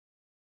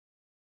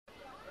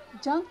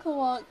Jonker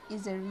Walk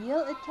is a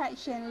real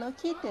attraction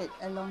located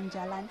along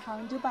Jalan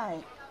Hang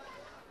Dubai.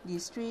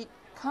 This street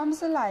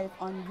comes alive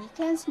on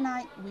weekends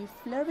night with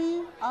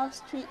flurry of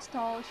street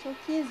stalls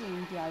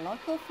showcasing their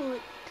local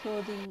food,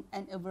 clothing,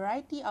 and a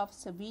variety of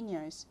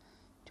souvenirs.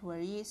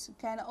 Tourists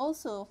can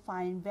also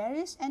find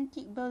various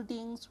antique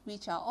buildings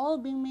which are all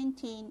being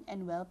maintained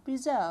and well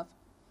preserved.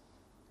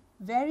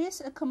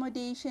 Various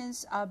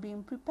accommodations are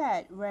being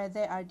prepared where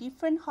there are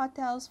different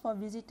hotels for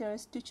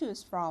visitors to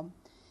choose from.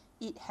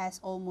 It has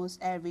almost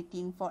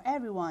everything for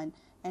everyone,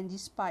 and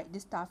despite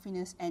the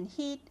stuffiness and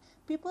heat,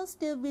 people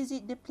still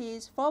visit the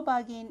place for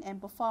bargain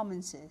and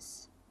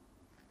performances.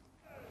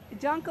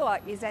 Jonker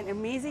Walk is an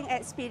amazing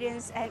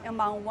experience and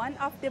among one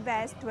of the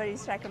best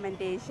tourist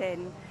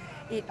recommendations.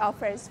 It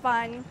offers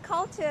fun,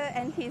 culture,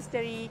 and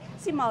history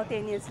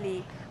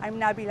simultaneously.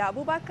 I'm Nabila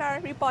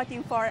Abubakar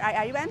reporting for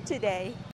IIUM Today.